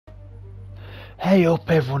Hey up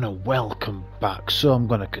everyone and welcome back. So I'm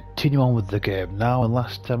going to continue on with the game now, and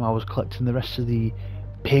last time I was collecting the rest of the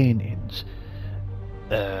paintings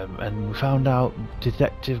and we found out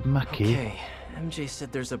Detective Mackey. Okay, MJ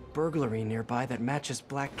said there's a burglary nearby that matches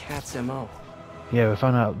Black Cat's MO. Yeah, we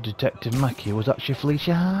found out Detective Mackey was actually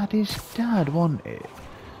Felicia Hardy's dad, wasn't it?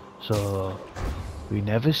 So we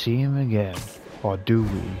never see him again, or do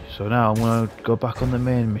we? So now I'm going to go back on the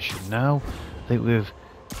main mission now. I think we've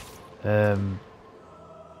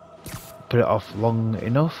put it off long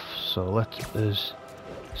enough, so let us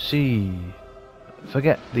see.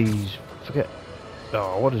 Forget.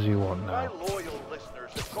 Oh, what does he want My now? loyal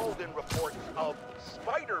listeners have called in reports of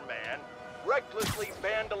Spider-Man recklessly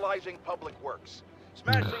vandalizing public works,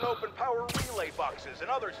 smashing open power relay boxes and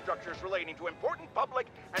other structures relating to important public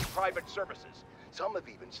and private services. Some have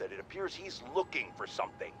even said it appears he's looking for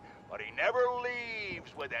something, but he never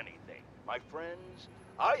leaves with anything. My friends,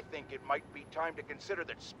 I think it might be time to consider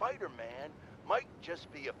that Spider-Man might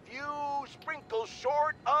just be a few sprinkles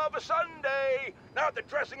short of a sundae. Not that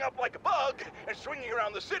dressing up like a bug and swinging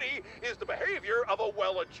around the city is the behavior of a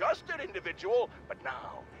well-adjusted individual, but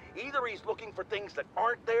now, either he's looking for things that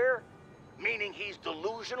aren't there, meaning he's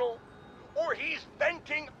delusional, or he's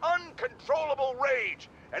venting uncontrollable rage.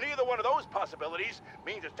 And either one of those possibilities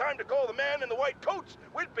means it's time to call the man in the white coats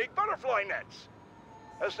with big butterfly nets.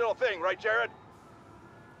 That's still a thing, right, Jared?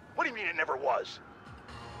 What do you mean it never was?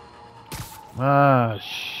 Ah,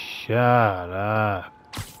 shut up.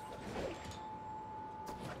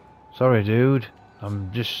 Sorry, dude.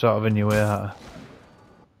 I'm just sort of in your way.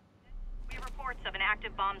 We have reports of an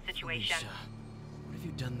active bomb situation. Alicia, what have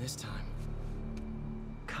you done this time?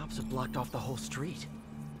 Cops have blocked off the whole street.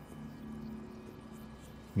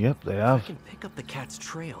 Yep, they If I have. can pick up the cat's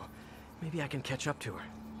trail, maybe I can catch up to her.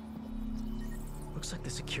 Looks like the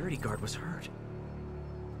security guard was hurt.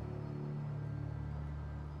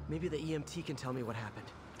 Maybe the EMT can tell me what happened.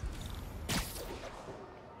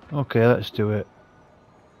 Okay, let's do it.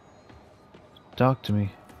 Talk to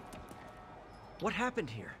me. What happened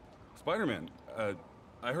here? Spider-Man,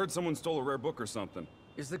 I heard someone stole a rare book or something.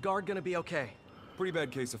 Is the guard gonna be okay? Pretty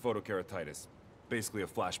bad case of photokeratitis. Basically a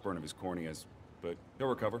flash burn of his corneas, but he'll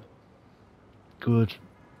recover. Good.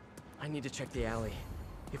 I need to check the alley.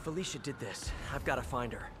 If Felicia did this, I've got to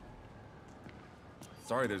find her.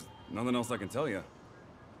 Sorry, there's nothing else I can tell you.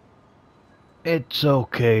 It's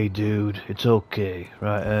okay, dude. It's okay.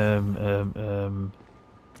 Right,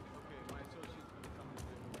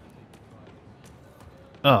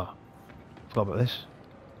 Oh, forgot about this.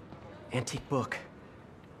 Antique book.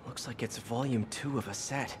 Looks like it's volume 2 of a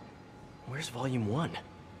set. Where's volume 1?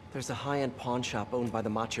 There's a high-end pawn shop owned by the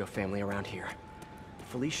Macho family around here.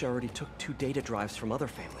 Felicia already took 2 data drives from other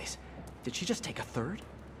families. Did she just take a third?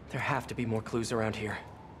 There have to be more clues around here.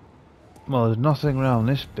 Well, there's nothing around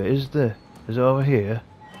this bit, is there? Is it over here?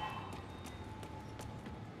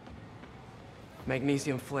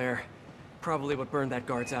 Magnesium flare. Probably what burned that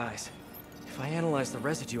guard's eyes. If I analyze the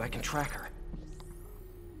residue, I can track her.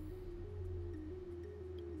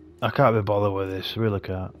 I can't be bothered with this, really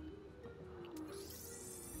can't.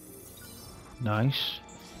 Nice.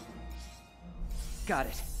 Got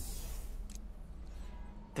it.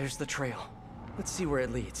 There's the trail. Let's see where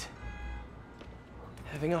it leads.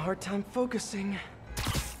 Having a hard time focusing.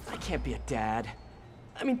 I can't be a dad.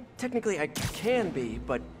 I mean, technically I can be,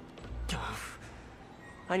 but...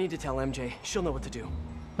 I need to tell MJ. She'll know what to do.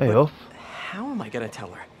 Hey, But off. how am I gonna tell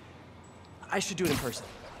her? I should do it in person.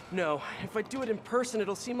 No, if I do it in person,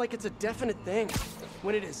 it'll seem like it's a definite thing,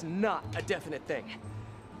 when it is not a definite thing.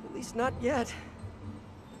 At least not yet.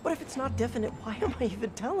 But if it's not definite, why am I even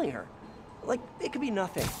telling her? Like, it could be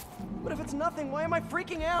nothing. But if it's nothing, why am I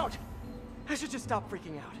freaking out? I should just stop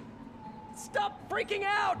freaking out. Stop freaking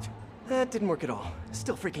out! That didn't work at all.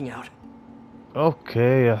 Still freaking out.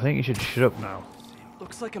 Okay, I think you should shut up now.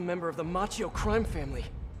 Looks like a member of the Macho crime family.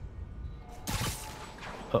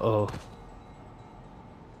 Uh-oh.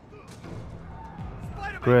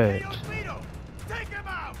 Great. Take him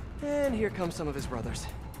out! And here come some of his brothers.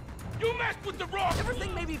 You messed with the wrong... Ever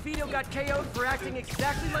think maybe Vito got KO'd for acting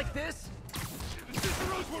exactly like this? The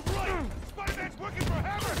Ciceros were right! Spider-Man's working for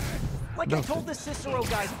Hammerhead! Like I told the Cicero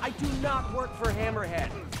guys, I do not work for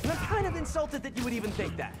Hammerhead. And I'm kind of insulted that you would even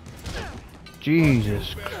think that.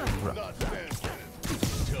 Jesus Christ.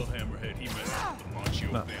 Tell Hammerhead he messed with the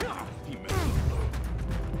Macho family. He messed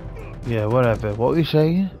with Yeah, whatever. What were you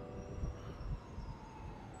saying?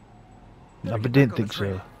 I didn't think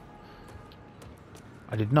so.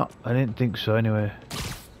 I didn't think so anyway.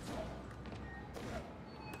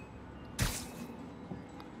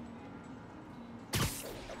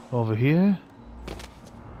 Over here?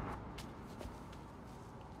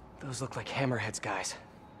 Those look like Hammerhead's guys.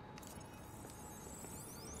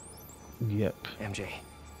 Yep. MJ,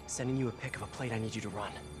 sending you a pic of a plate I need you to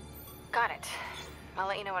run. Got it. I'll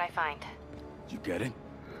let you know what I find. You get it?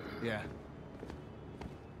 Yeah.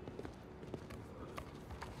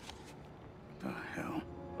 The hell?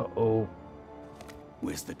 Uh-oh.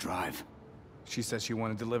 Where's the drive? She said she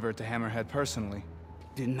wanted to deliver it to Hammerhead personally.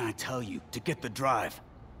 Didn't I tell you to get the drive?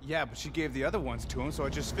 Yeah, but she gave the other ones to him, so I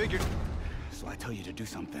just figured... So I tell you to do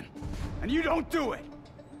something, and you don't do it!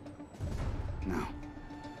 Now,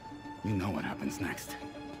 you know what happens next.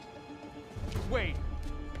 Wait!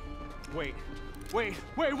 Wait! Wait!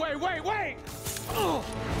 Wait! Wait! Wait! Wait!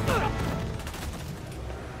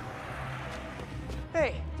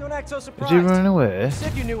 Hey, don't act so Is surprised. he running away? You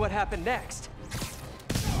said you knew what happened next.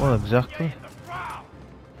 Well, exactly.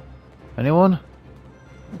 Anyone?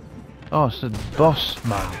 Oh, it's the boss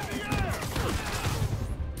man.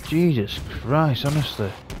 Jesus Christ,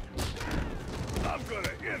 honestly.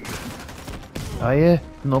 Are you?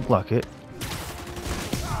 Look like it.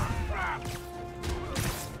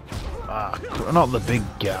 Ah, not the big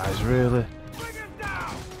guys, really.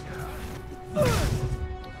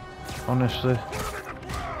 Honestly.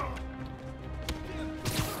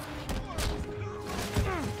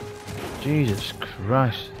 Jesus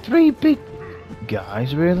Christ. 3 big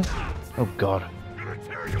guys, really? Oh God.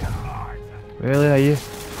 Really, are you?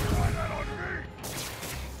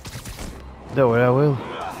 Don't worry, I will.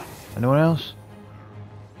 Anyone else?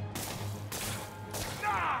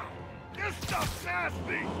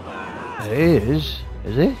 It is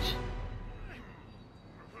it?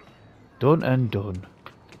 Done and done.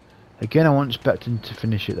 Again, I wasn't expecting to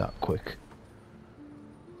finish it that quick.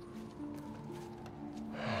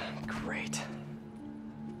 Great.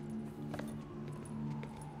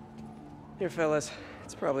 Here, fellas.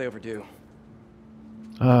 It's probably overdue.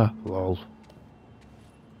 Ah, lol.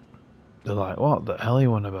 They're like, what the hell are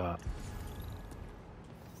you on about?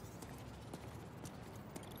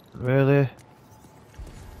 Really?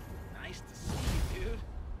 Nice to see you, dude.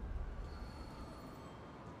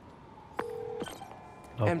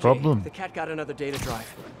 No MJ, problem. the cat got another data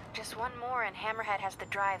drive. Just one more and Hammerhead has the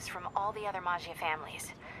drives from all the other Maggia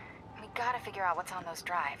families. We gotta figure out what's on those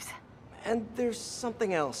drives. And there's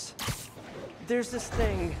something else. There's this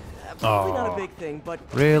thing. Probably not a big thing, but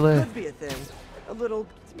Really? it could be a thing. A little,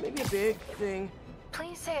 maybe a big thing.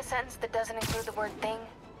 Please say a sentence that doesn't include the word thing.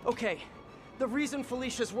 Okay. The reason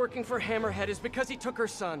Felicia's working for Hammerhead is because he took her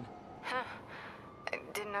son. Huh. I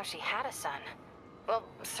didn't know she had a son. Well,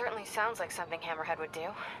 certainly sounds like something Hammerhead would do.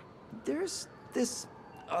 There's this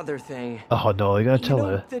other thing. Oh no, you're gonna You tell know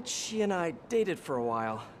her. that she and I dated for a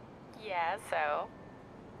while. Yeah, so?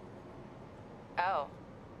 Oh.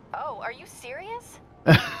 Oh, are you serious?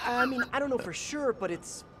 I mean, I don't know for sure, but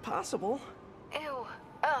it's possible. Ew.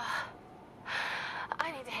 Ugh.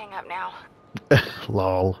 I need to hang up now.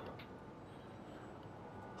 Lol.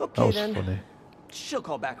 That Okay was then. funny. She'll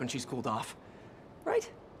call back when she's cooled off. Right?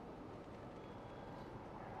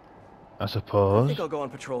 I I suppose. think I'll go on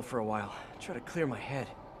patrol for a while. Try to clear my head.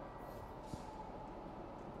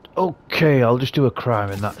 Okay, I'll just do a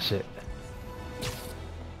crime and that's it.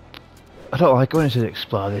 I don't like when it says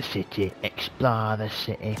explore the city. Explore the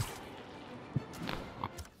city.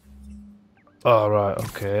 Alright,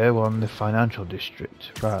 okay, we're on the financial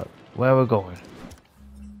district. Right, where we're going?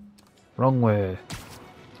 Wrong way.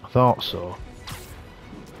 I thought so.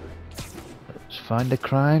 Let's find a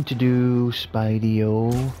crime to do,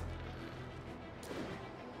 Spidey-o.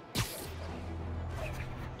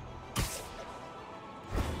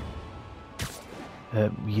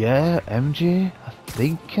 Yeah, MJ. I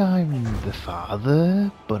think I'm the father,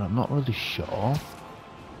 but I'm not really sure.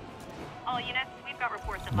 All units, we've got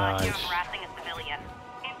reports of Nice. Maggia harassing a civilian.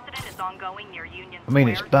 Incident is ongoing near Union I mean,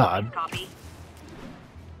 it's Square. bad. Copy.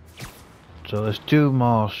 So there's 2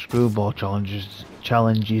 more screwball challenges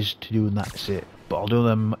to do, and that's it. But I'll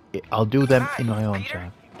do them. In my own Peter?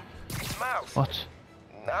 time. It's Miles. What?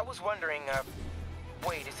 I was wondering,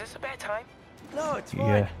 wait, is this a bad time? No, it's fine.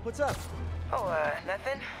 Yeah. What's up? Oh,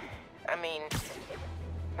 nothing? I mean,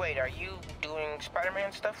 wait, are you doing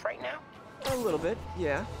Spider-Man stuff right now? A little bit,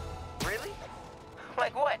 yeah. Really?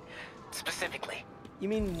 Like what, specifically? You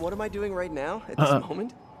mean, what am I doing right now, at this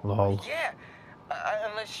moment? Lol. Yeah,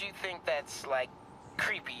 unless you think that's, like,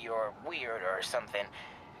 creepy or weird or something.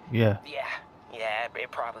 Yeah. Yeah,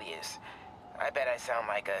 it probably is. I bet I sound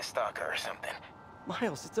like a stalker or something.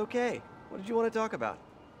 Miles, it's okay. What did you want to talk about?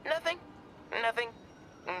 Nothing.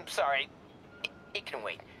 Sorry. It can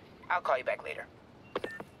wait. I'll call you back later.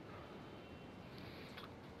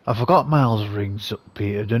 I forgot Miles rings up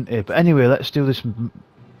Peter, didn't he? But anyway, let's do this.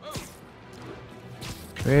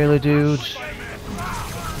 Really, dudes?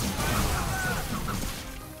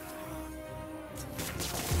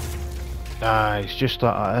 Nice, just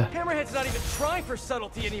like that. Hammerhead's not even trying for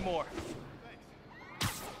subtlety anymore.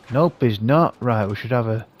 Nope, he's not. Right, we should have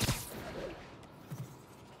a...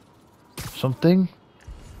 something?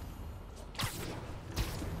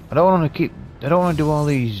 I don't want to keep... I don't want to do all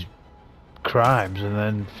these crimes and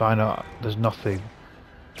then find out there's nothing.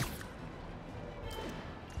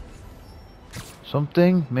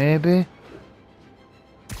 Something, maybe?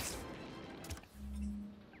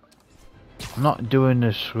 I'm not doing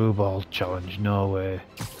the screwball challenge, no way.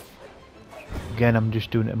 Again, I'm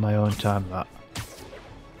just doing it in my own time, that.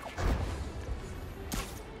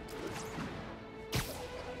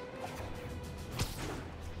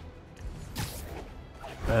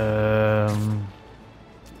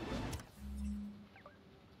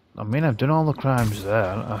 I mean, I've done all the crimes there,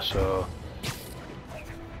 haven't I? So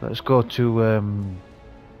let's go to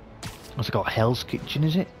what's it called? Hell's Kitchen,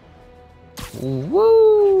 is it?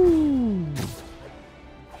 Woo!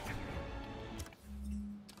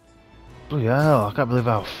 Bloody hell, I can't believe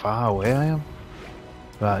how far away I am.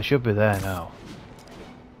 Right, it should be there now.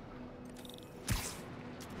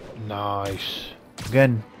 Nice.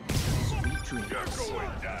 Again.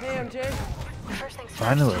 Hey, MJ. First things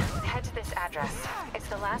Finally. first, head to this address. It's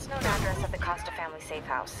the last known address of the Costa family safe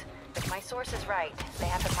house. If my source is right, they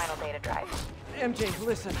have the final data drive. MJ,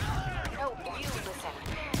 listen. No, you listen.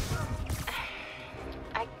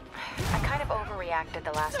 I kind of overreacted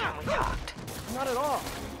the last time we talked. Not at all.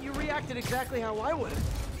 You reacted exactly how I would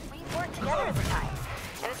have. We weren't together at the time.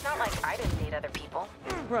 And it's not like I didn't date other people.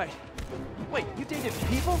 Right. Wait, you dated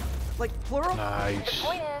people? Like plural? The Nice.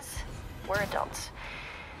 point is, we're adults.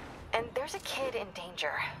 And there's a kid in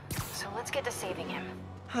danger. So let's get to saving him.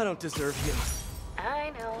 I don't deserve you.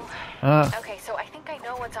 I know. Okay, so I think I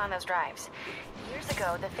know what's on those drives. Years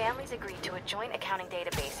ago, the families agreed to a joint accounting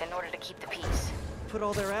database in order to keep the peace. Put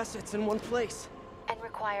all their assets in one place. And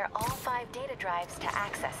require all 5 data drives to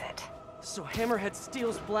access it. So Hammerhead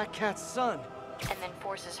steals Black Cat's son. And then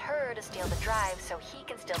forces her to steal the drives so he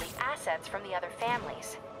can steal the assets from the other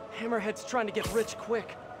families. Hammerhead's trying to get rich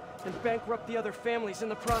quick and bankrupt the other families in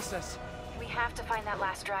the process. We have to find that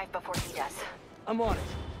last drive before he does. I'm on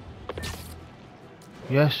it.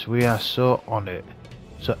 Yes, we are so on it.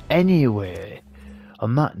 So anyway,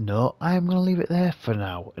 on that note, I am going to leave it there for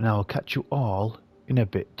now, and I'll catch you all in a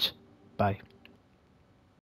bit. Bye.